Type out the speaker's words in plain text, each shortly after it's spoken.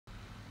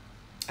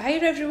Hi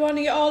everyone,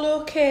 are you all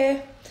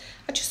okay?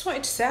 I just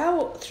wanted to say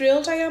how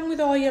thrilled I am with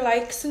all your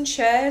likes and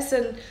shares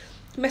and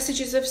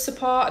messages of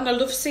support, and I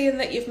love seeing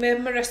that you've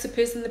made my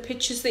recipes and the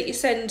pictures that you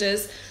send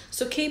us,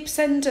 so keep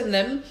sending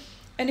them.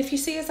 And if you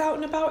see us out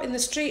and about in the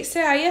street,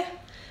 say hiya.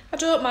 I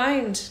don't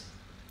mind.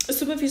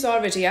 Some of you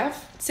already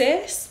have.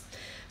 Taste.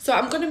 So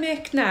I'm going to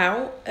make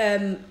now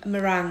a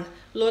meringue.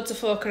 Loads of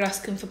folk are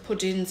asking for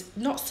puddings.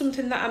 Not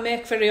something that I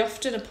make very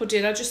often, a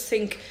pudding. I just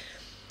think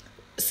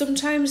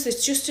sometimes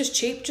it's just as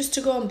cheap just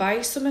to go and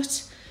buy something.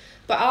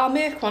 But I'll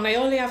make one. I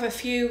only have a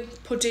few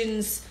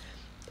puddings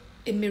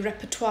in my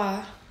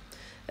repertoire.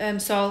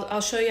 So I'll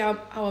show you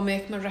how I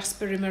make my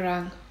raspberry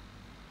meringue.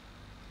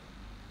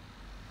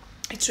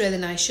 It's really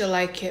nice, you'll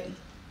like it.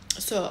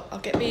 So I'll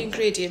get my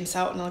ingredients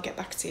out and I'll get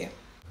back to you.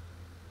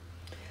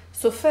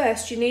 So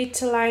first you need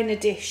to line a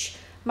dish.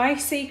 My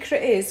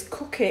secret is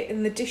cook it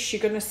in the dish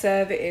you're going to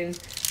serve it in.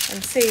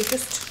 And see,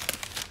 just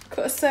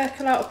cut a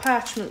circle out of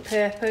parchment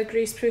paper,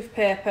 greaseproof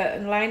paper,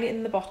 and line it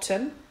in the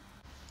bottom.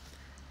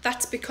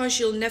 That's because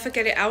you'll never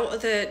get it out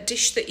of the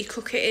dish that you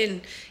cook it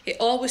in. It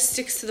always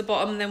sticks to the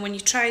bottom, and then when you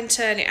try and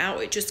turn it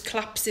out, it just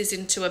collapses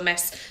into a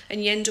mess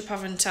and you end up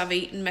having to have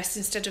eaten mess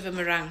instead of a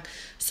meringue.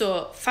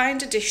 So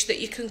find a dish that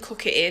you can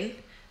cook it in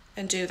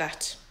and do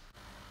that.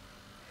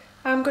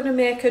 I'm going to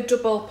make a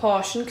double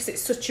portion because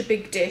it's such a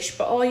big dish,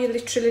 but all you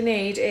literally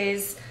need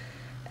is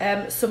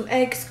some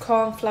eggs,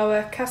 corn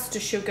flour, caster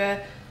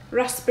sugar,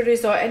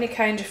 raspberries or any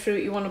kind of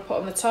fruit you want to put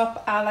on the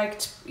top. I like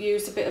to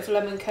use a bit of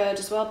lemon curd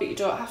as well, but you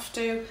don't have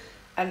to,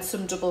 and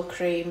some double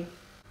cream.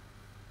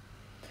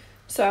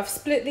 So I've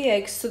split the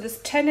eggs, so there's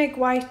 10 egg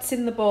whites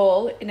in the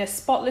bowl, in a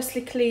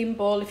spotlessly clean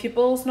bowl. If your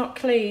bowl's not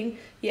clean,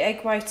 your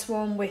egg whites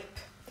won't whip.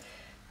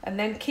 And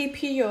then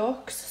keep your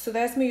yolks, so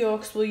there's my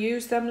yolks, we'll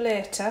use them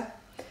later.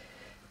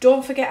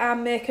 Don't forget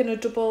I'm making a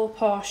double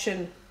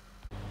portion.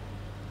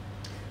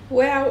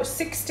 Weigh out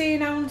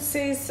 16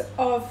 ounces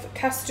of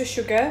caster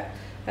sugar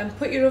and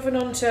put your oven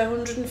on to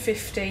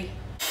 150.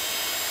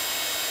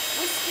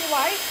 Whisk your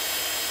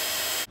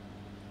whites.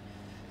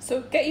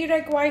 So get your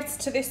egg whites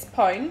to this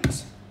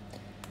point.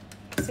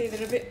 See,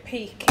 they're a bit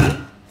peaky.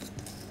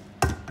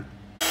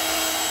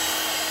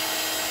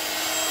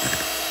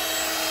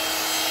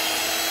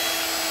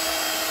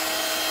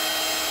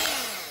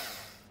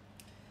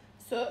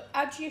 So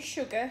add your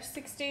sugar,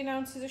 16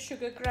 ounces of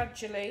sugar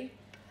gradually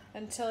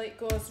until it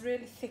goes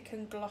really thick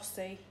and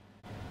glossy.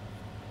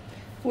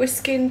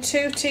 Whisk in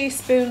 2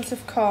 teaspoons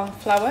of corn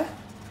flour.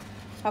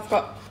 I've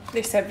got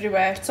this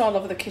everywhere, it's all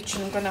over the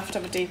kitchen. I'm going to have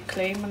a deep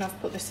clean when I've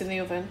put this in the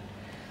oven.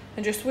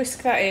 And just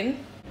whisk that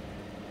in.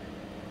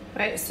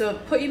 Right, so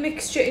put your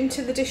mixture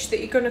into the dish that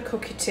you're going to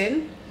cook it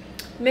in.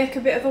 Make a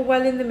bit of a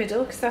well in the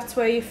middle because that's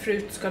where your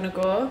fruit's going to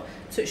go.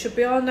 So it should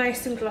be all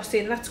nice and glossy,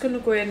 and that's going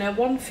to go in a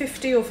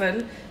 150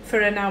 oven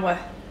for an hour.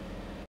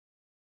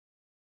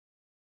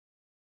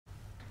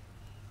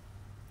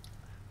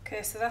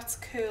 Okay, so that's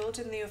cooled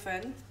in the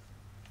oven.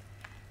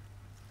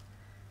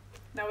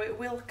 Now it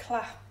will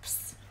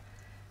collapse.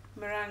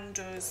 Meringue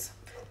does.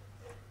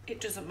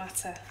 It doesn't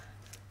matter.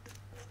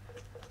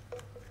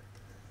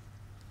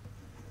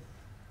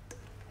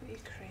 Put your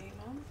cream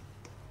on.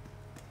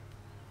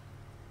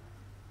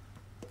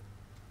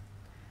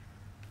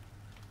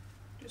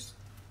 Just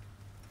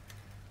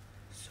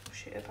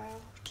swish it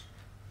about.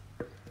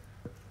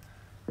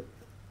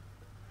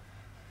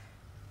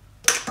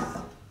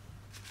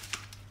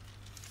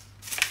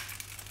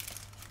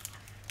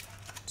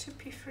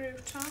 Tip your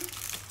fruit on.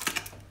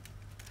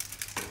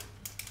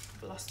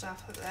 I've lost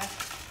half of there.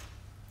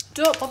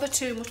 Don't bother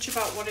too much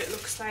about what it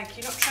looks like.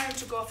 You're not trying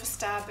to go for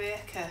Star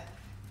Baker.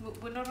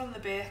 We're not on the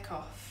Bake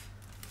Off.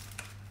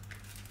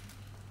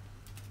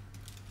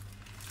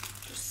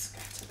 Just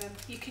scatter them.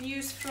 You can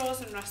use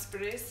frozen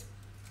raspberries,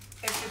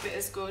 every bit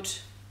as good.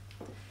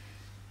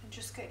 And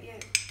just get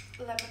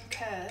your lemon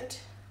curd.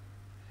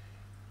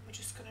 We're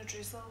just going to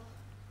drizzle.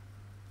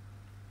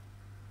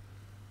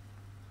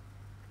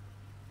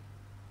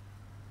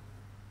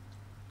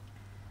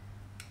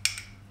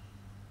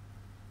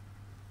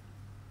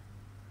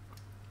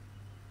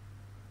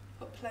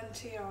 Put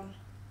plenty on.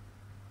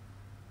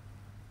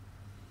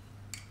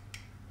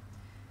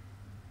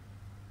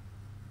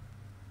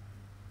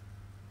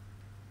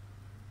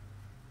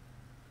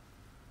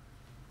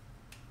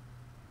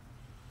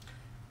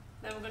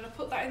 Then we're going to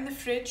put that in the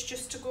fridge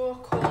just to go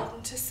cold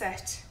and to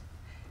set.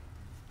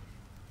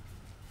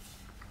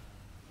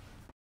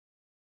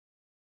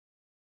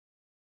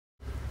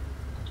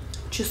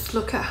 Just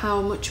look at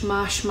how much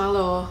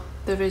marshmallow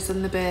there is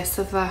on the base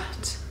of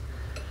that.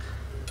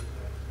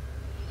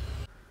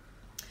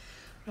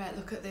 Right,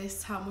 look at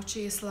this, how much are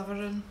you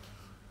slavering?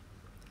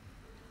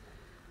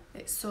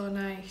 It's so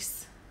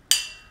nice.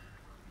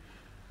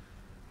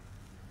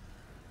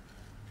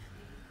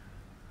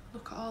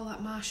 Look at all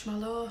that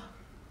marshmallow.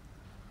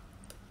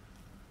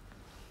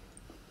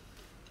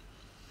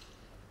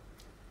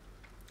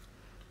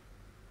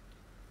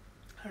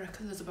 I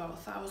reckon there's about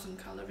 1,000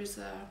 calories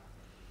there.